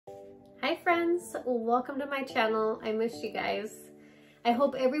Hi friends, welcome to my channel. I missed you guys. I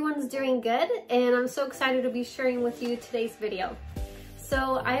hope everyone's doing good and I'm so excited to be sharing with you today's video.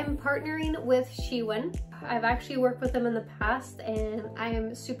 So I am partnering with Shewin. I've actually worked with them in the past and I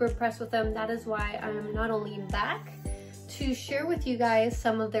am super impressed with them. That is why I'm not only back to share with you guys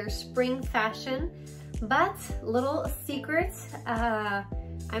some of their spring fashion, but little secrets,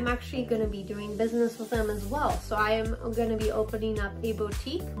 I'm actually going to be doing business with them as well. So I am going to be opening up a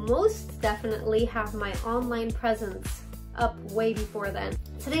boutique. Most definitely have my online presence up way before then.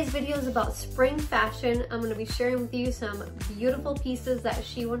 Today's video is about spring fashion. I'm going to be sharing with you some beautiful pieces that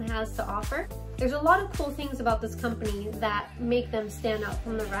Shewin has to offer. There's a lot of cool things about this company that make them stand out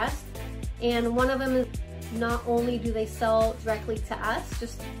from the rest. And one of them is not only do they sell directly to us,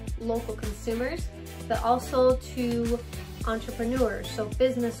 just local consumers, but also to entrepreneurs, so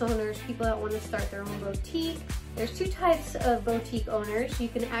business owners, people that want to start their own boutique. There's two types of boutique owners. You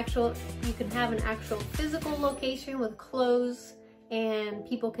can have an actual physical location with clothes and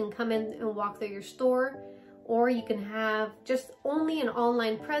people can come in and walk through your store, or you can have just only an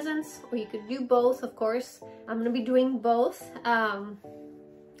online presence, or you could do both, of course. I'm going to be doing both.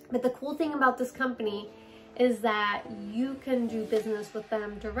 But the cool thing about this company is that you can do business with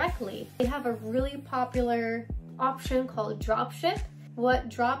them directly. They have a really popular option called Dropship. What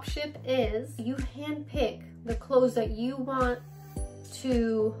Dropship is, you handpick the clothes that you want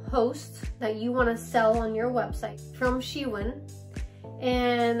to host, that you want to sell on your website from Shewin,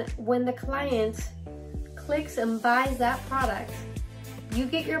 and when the client clicks and buys that product, you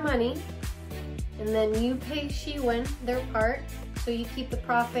get your money and then you pay Shewin their part, so you keep the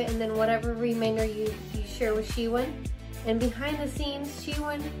profit, and then whatever remainder you share with Shewin. And behind the scenes,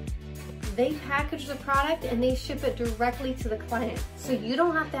 Shewin, they package the product and they ship it directly to the client. So you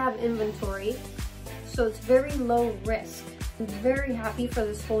don't have to have inventory. So it's very low risk. I'm very happy for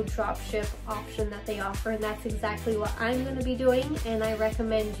this whole dropship option that they offer, and that's exactly what I'm going to be doing, and I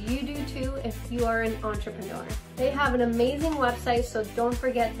recommend you do too if you are an entrepreneur. They have an amazing website, so don't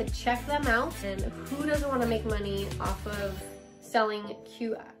forget to check them out. And who doesn't want to make money off of selling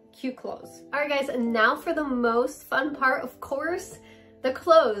cute clothes? All right guys, and now for the most fun part, of course, the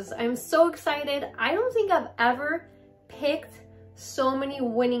clothes. I'm so excited. I don't think I've ever picked so many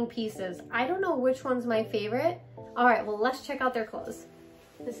winning pieces. I don't know which one's my favorite. All right, well, let's check out their clothes.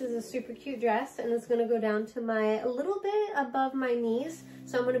 This is a super cute dress and it's gonna go down to a little bit above my knees.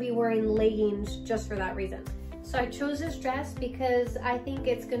 So I'm gonna be wearing leggings just for that reason. So I chose this dress because I think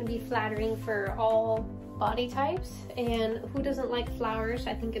it's gonna be flattering for all body types. And who doesn't like flowers?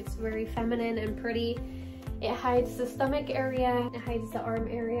 I think it's very feminine and pretty. It hides the stomach area, it hides the arm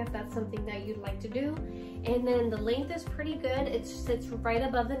area if that's something that you'd like to do. And then the length is pretty good. It sits right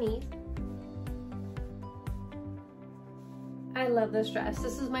above the knee. I love this dress.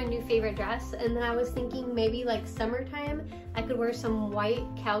 This is my new favorite dress. And then I was thinking maybe like summertime, I could wear some white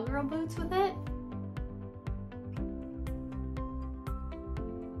cowgirl boots with it.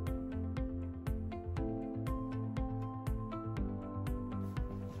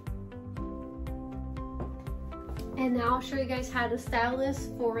 And now I'll show you guys how to style this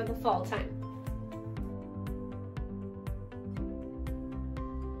for the fall time.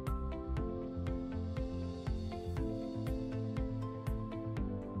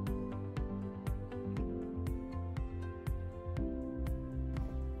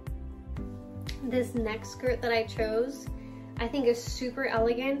 This next skirt that I chose, I think is super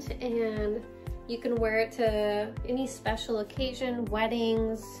elegant, and you can wear it to any special occasion,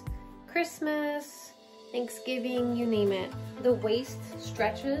 weddings, Christmas, Thanksgiving, you name it. The waist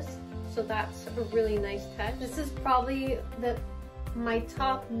stretches, so that's a really nice touch. This is probably my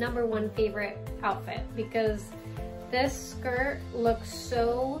top #1 favorite outfit, because this skirt looks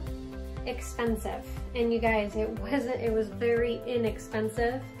so expensive. And you guys, it was very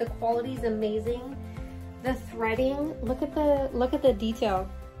inexpensive. The quality is amazing. The threading, look at the detail.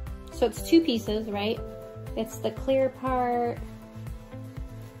 So it's 2 pieces, right? It's the clear part.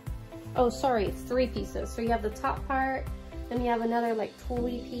 Oh, sorry, it's 3 pieces. So you have the top part, then you have another like tulle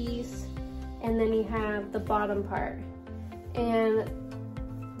piece, and then you have the bottom part. And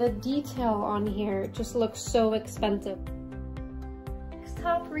the detail on here just looks so expensive. This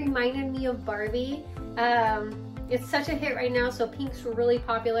top reminded me of Barbie. It's such a hit right now, so pink's really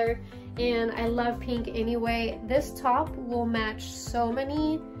popular, and I love pink anyway. This top will match so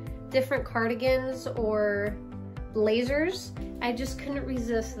many different cardigans or blazers. I just couldn't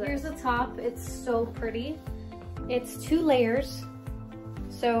resist this. Here's the top. It's so pretty. It's 2 layers.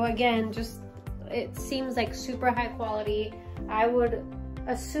 So again, it seems like super high quality. I would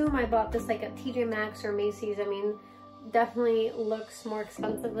assume I bought this like at TJ Maxx or Macy's. I mean, definitely looks more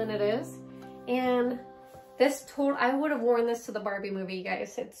expensive than it is. And this I would have worn this to the Barbie movie, you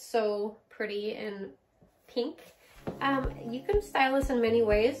guys. It's so pretty and pink. You can style this in many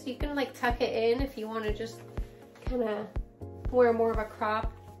ways. You can like tuck it in if you want to just kind of wear more of a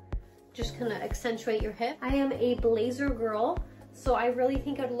crop, just kind of accentuate your hip. I am a blazer girl, so I really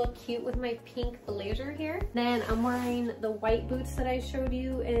think it would look cute with my pink blazer here. Then I'm wearing the white boots that I showed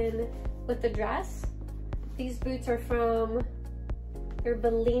you in with the dress. These boots are from, they're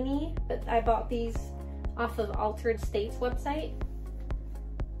Bellini, but I bought these off of Altered States website.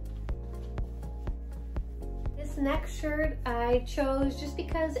 This next shirt I chose just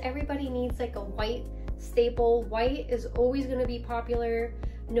because everybody needs like a white staple. White is always going to be popular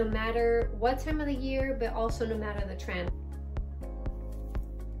no matter what time of the year, but also no matter the trend.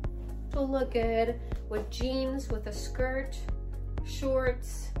 Will look good with jeans, with a skirt,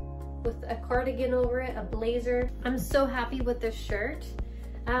 shorts, with a cardigan over it, a blazer. I'm so happy with this shirt.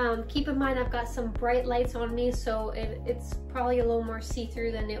 Keep in mind I've got some bright lights on me, so it's probably a little more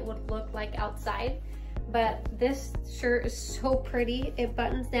see-through than it would look like outside. But this shirt is so pretty. It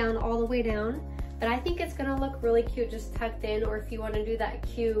buttons down all the way down, but I think it's gonna look really cute just tucked in, or if you want to do that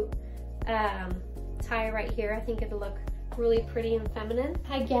cute tie right here, I think it'll look really pretty and feminine.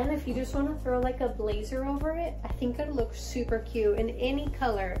 Again, if you just want to throw like a blazer over it, I think it'll look super cute, and any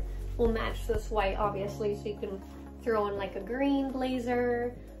color will match this white, obviously, so you can throw in like a green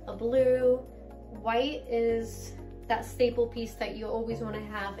blazer, a blue. White is that staple piece that you always want to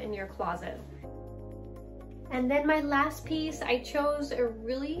have in your closet. And then my last piece, I chose a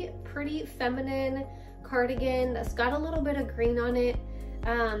really pretty feminine cardigan that's got a little bit of green on it.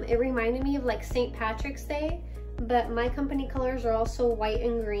 It reminded me of like St. Patrick's Day, but my company colors are also white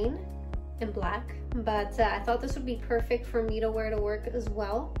and green and black. But I thought this would be perfect for me to wear to work as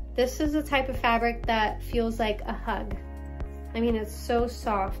well. This is the type of fabric that feels like a hug. I mean, it's so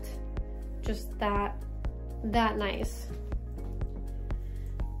soft, just that nice.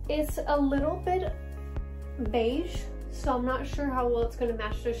 It's a little bit beige, so I'm not sure how well it's going to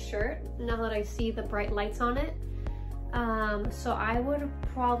match this shirt now that I see the bright lights on it. So I would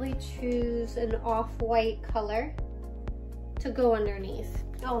probably choose an off-white color to go underneath.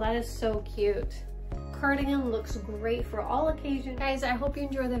 Oh, that is so cute. Cardigan looks great for all occasions. Guys, I hope you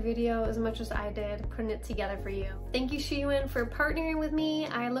enjoyed the video as much as I did putting it together for you. Thank you, Shewin, for partnering with me.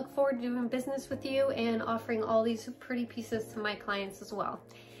 I look forward to doing business with you and offering all these pretty pieces to my clients as well.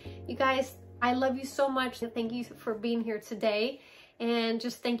 You guys, I love you so much. Thank you for being here today, and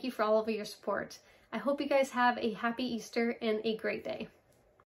just thank you for all of your support. I hope you guys have a happy Easter and a great day.